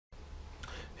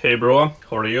Hey bro,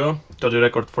 how are you? Got a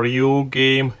record for you,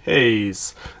 game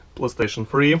Haze, PlayStation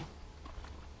 3.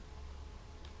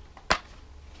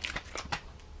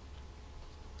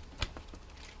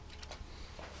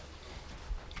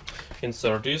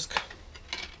 Insert disc.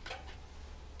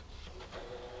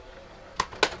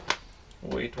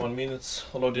 Wait 1 minute,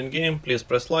 loading game. Please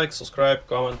press like, subscribe,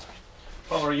 comment.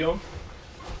 How are you?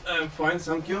 I'm fine,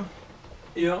 thank you.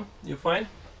 You fine?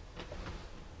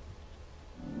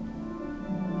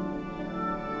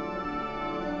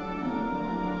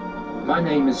 My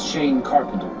name is Shane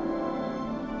Carpenter.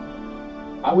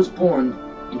 I was born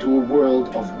into a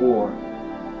world of war.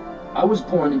 I was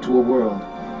born into a world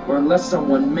where unless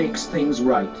someone makes things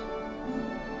right,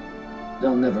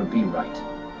 they'll never be right.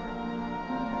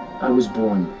 I was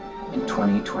born in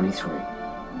 2023.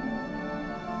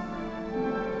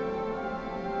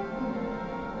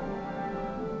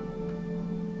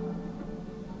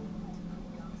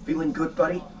 Feeling good,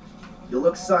 buddy? You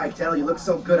look psyched, hell, you look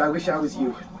so good, I wish I was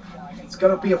you. It's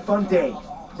gonna be a fun day.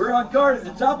 We're on guard at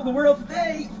the top of the world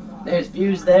today. There's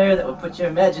views there that will put your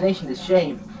imagination to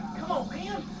shame. Come on,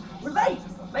 man. We're late.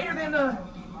 Later than,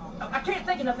 I can't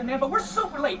think of nothing, man, but we're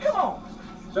super late. Come on.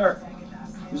 Sir,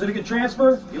 was it a good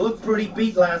transfer? You looked pretty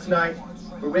beat last night,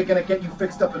 but we're gonna get you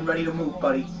fixed up and ready to move,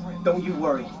 buddy. Don't you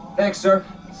worry. Thanks, sir.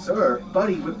 Sir,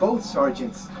 buddy, we're both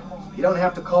sergeants. You don't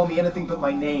have to call me anything but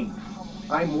my name.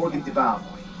 I'm Morgan DeVal.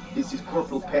 This is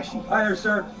Corporal Pesci. Hi there,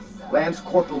 sir. Lance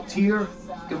Corporal Tier,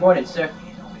 Good morning, sir.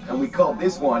 and we call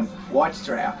this one Watch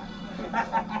Strap.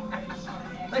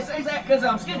 They say that because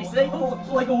I'm skinny, see? Oh,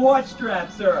 like a watch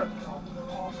strap, sir.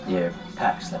 Your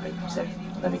pack slipping, sir.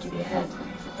 Let me give you a hand.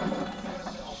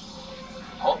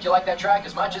 Hope you like that track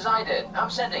as much as I did. I'm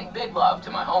sending big love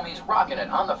to my homies rocking it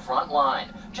on the front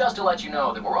line. Just to let you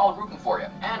know that we're all rooting for you,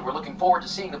 and we're looking forward to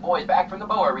seeing the boys back from the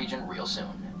Boa region real soon.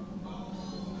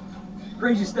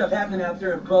 Crazy stuff happening out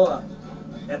there in Boa.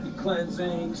 Ethnic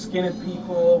cleansing, skinning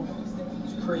people.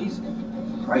 It's crazy.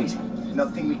 Crazy.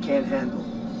 Nothing we can't handle.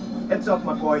 Heads up,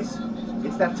 my boys.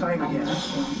 It's that time again.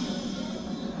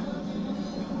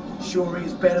 Sure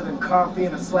is better than coffee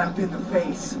and a slap in the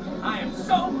face. I am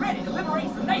so ready to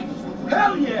liberate the natives.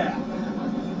 Hell yeah!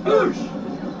 Boosh!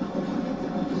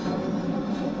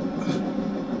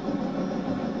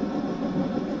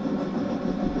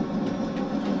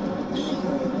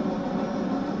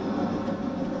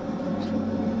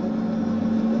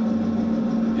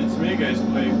 It's me guys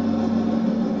playing.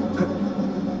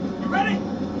 You ready?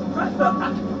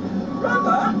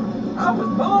 Brother, I was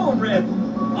born ready.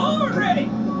 Born ready.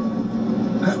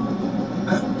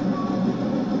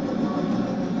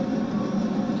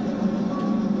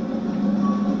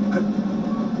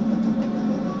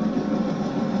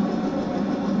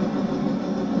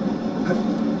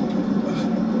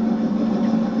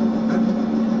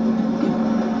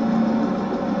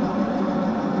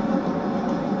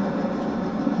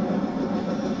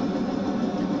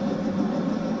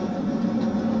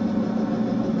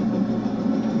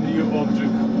 New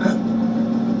object.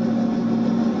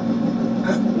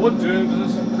 What doing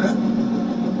this?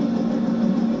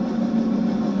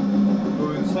 Go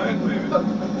inside maybe?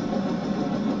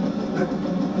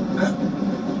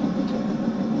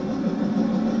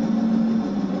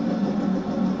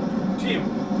 Team.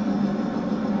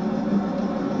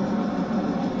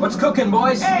 What's cooking,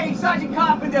 boys? Hey, Sergeant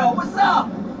Carpenter, what's up?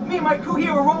 Me and my crew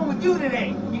here are rolling with you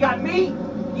today. You got me,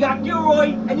 you got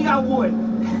Gilroy, and you got Wood.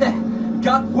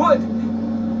 Got Wood.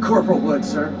 Corporal Wood,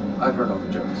 sir. I've heard all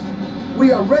the jokes.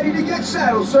 We are ready to get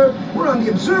saddled, sir. We're on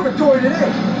the observatory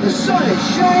today. The sun is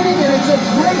shining and it's a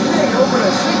great day to open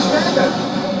a six-pack.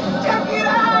 Check it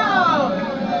out!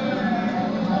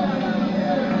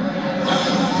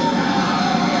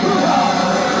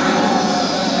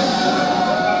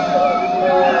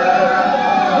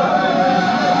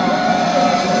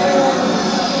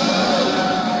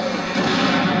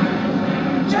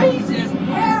 Jesus,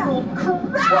 Harold,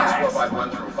 Squads Christ! 451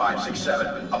 through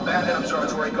 567. Abandon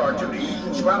observatory guard duty.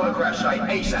 Scramble the crash site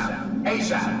ASAP.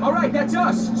 ASAP. All right, that's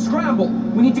us. Scramble.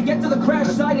 We need to get to the crash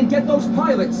site and get those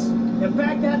pilots. And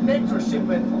back that Nectar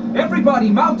shipment. Everybody,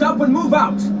 mount up and move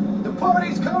out. The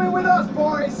party's coming with us,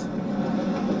 boys.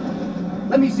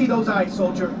 Let me see those eyes,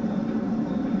 soldier.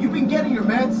 You been getting your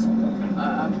meds?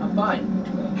 I'm fine.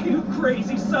 You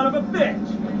crazy son of a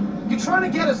bitch! You trying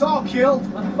to get us all killed?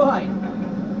 I'm fine.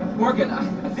 Morgan,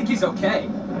 I think he's okay.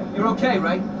 You're okay,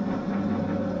 right?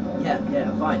 Yeah,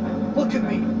 I'm fine. Look at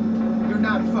me. You're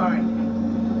not fine.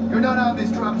 You're not on this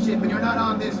dropship and you're not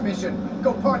on this mission.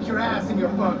 Go park your ass in your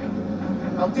bunk.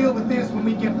 I'll deal with this when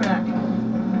we get back.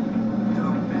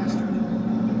 Dumb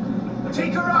bastard.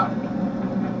 Take her out!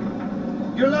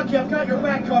 You're lucky I've got your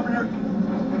back, Governor.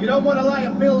 You don't want a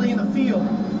liability in the field.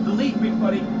 Believe me,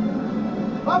 buddy.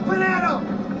 Up and at 'em!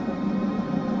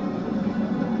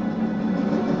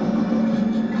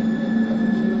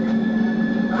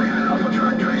 Raven Alpha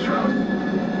track trace route.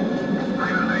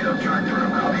 Raven native track through,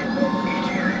 copy.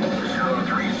 ETA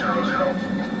 0300.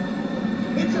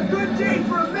 It's a good day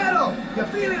for a medal! You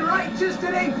feeling righteous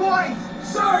today, boys?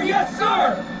 Sir, yes,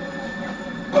 sir!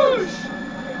 Boosh!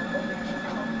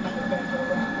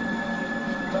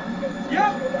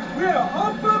 Yep, we're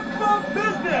up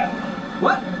business!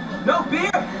 What? No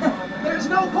beer? There's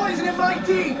no poison in my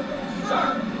tea!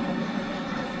 Sir!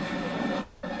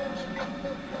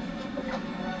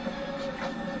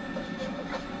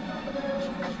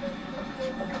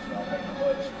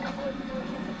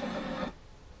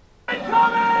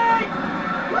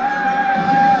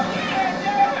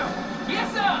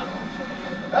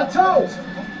 A toast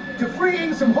to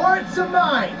freeing some hearts and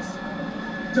minds,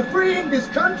 to freeing this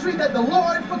country that the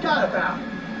Lord forgot about.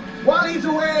 While he's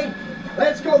away,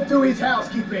 let's go through his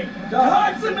housekeeping. To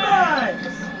hearts and minds!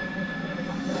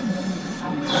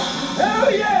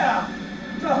 Hell yeah!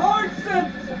 To hearts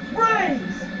and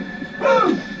brains!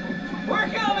 Boom! We're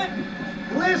coming!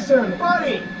 Listen,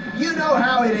 buddy, you know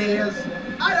how it is.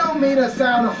 I don't mean to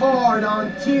sound hard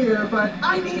on Tyr, but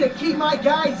I need to keep my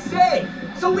guys safe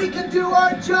so we can do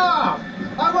our job.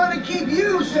 I want to keep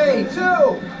you safe,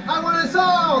 too. I want us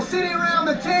all sitting around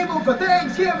the table for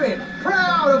Thanksgiving,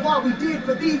 proud of what we did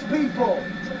for these people.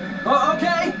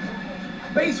 Okay.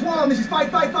 Base 1, this is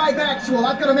 555 actual.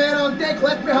 I've got a man on deck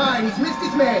left behind. He's missed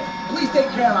his meds. Please take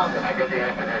care of him.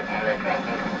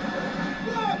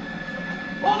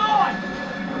 Hold on!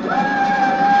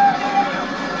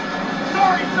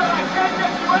 Sorry, sir, I can't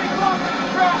get you any closer to the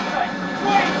crash site.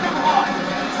 Way too hot!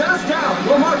 Set us down.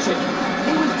 We're marching.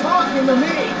 He was talking to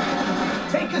me.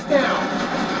 Take us down.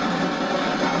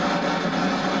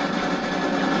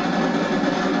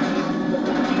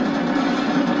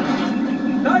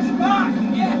 Nice spot!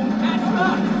 Yeah, nice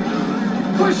spot!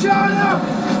 Push on up.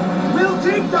 We'll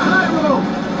take the high road.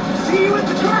 See you at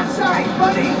the crash site,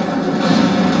 buddy.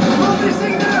 Move this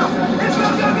thing now. Let's go,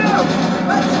 go, go.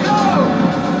 Let's go.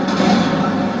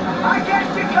 I got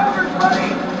you covered,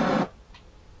 buddy.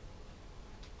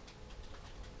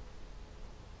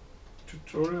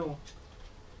 Tutorial.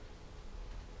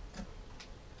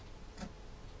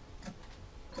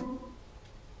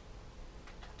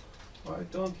 I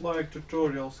don't like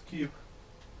tutorial, skip.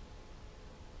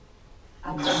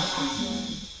 Move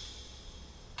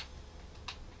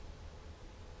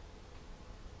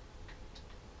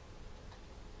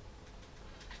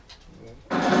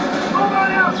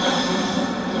on out.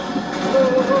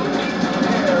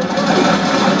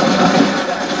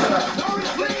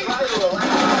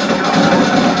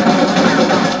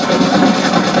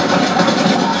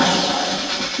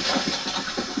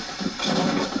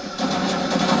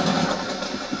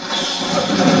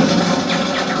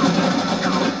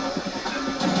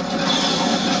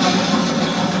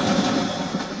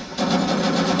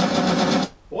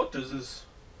 What is this,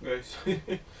 guys?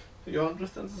 You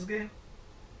understand this game?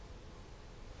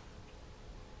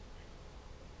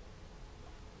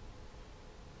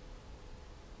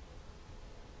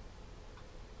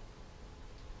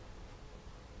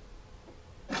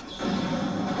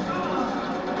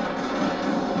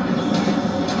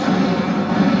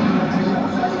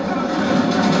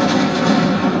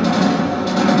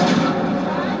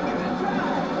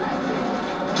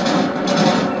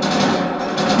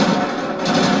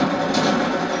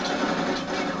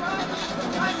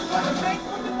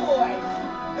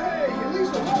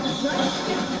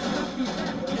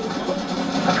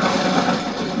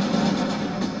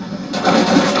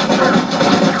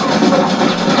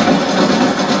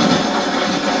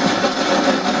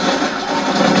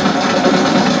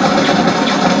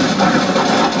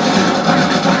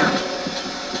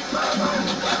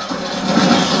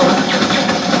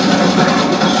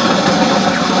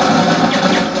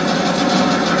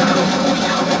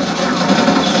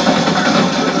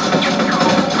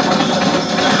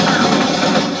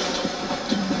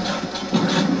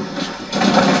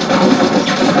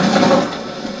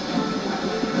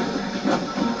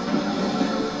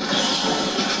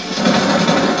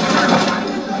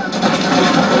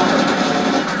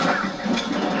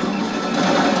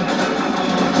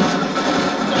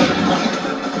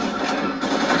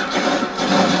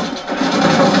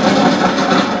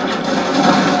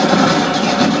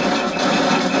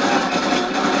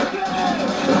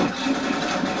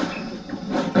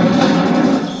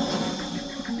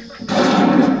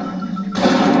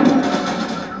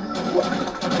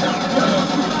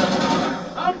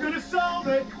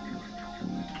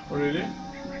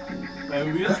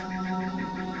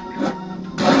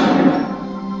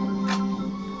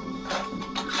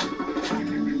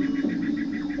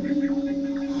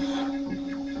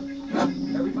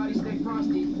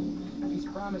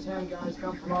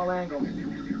 from all angles.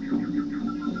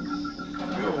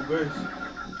 Yo, guys.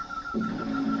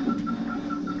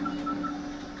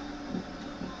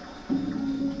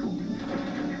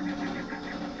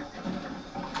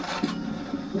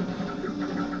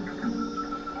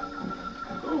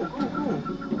 Go, go, go.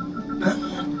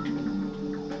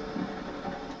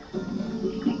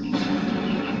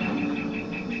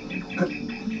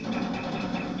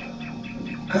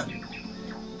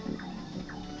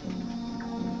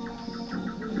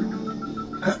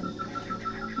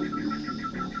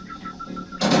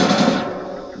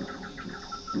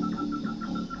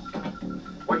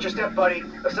 Watch your step, buddy.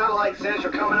 The satellite says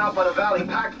you're coming up on a valley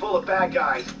packed full of bad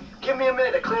guys. Give me a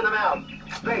minute to clear them out.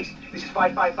 Base, this is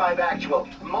 555 actual.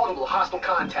 Multiple hostile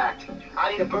contact.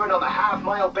 I need a burn on the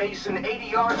half-mile basin 80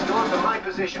 yards north of my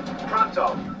position.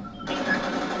 Pronto.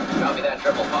 Copy that,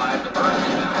 555. The burn is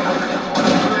inbound.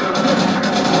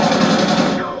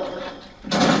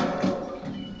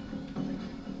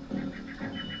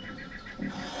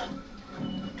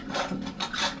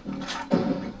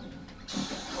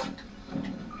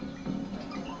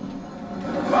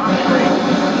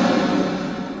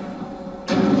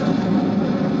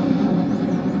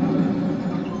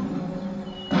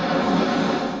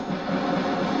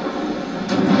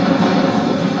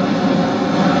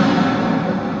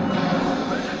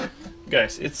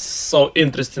 Guys, it's so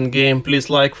interesting game. Please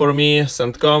like for me,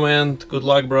 send comment. Good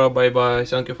luck, bro. Bye bye.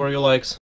 Thank you for your likes.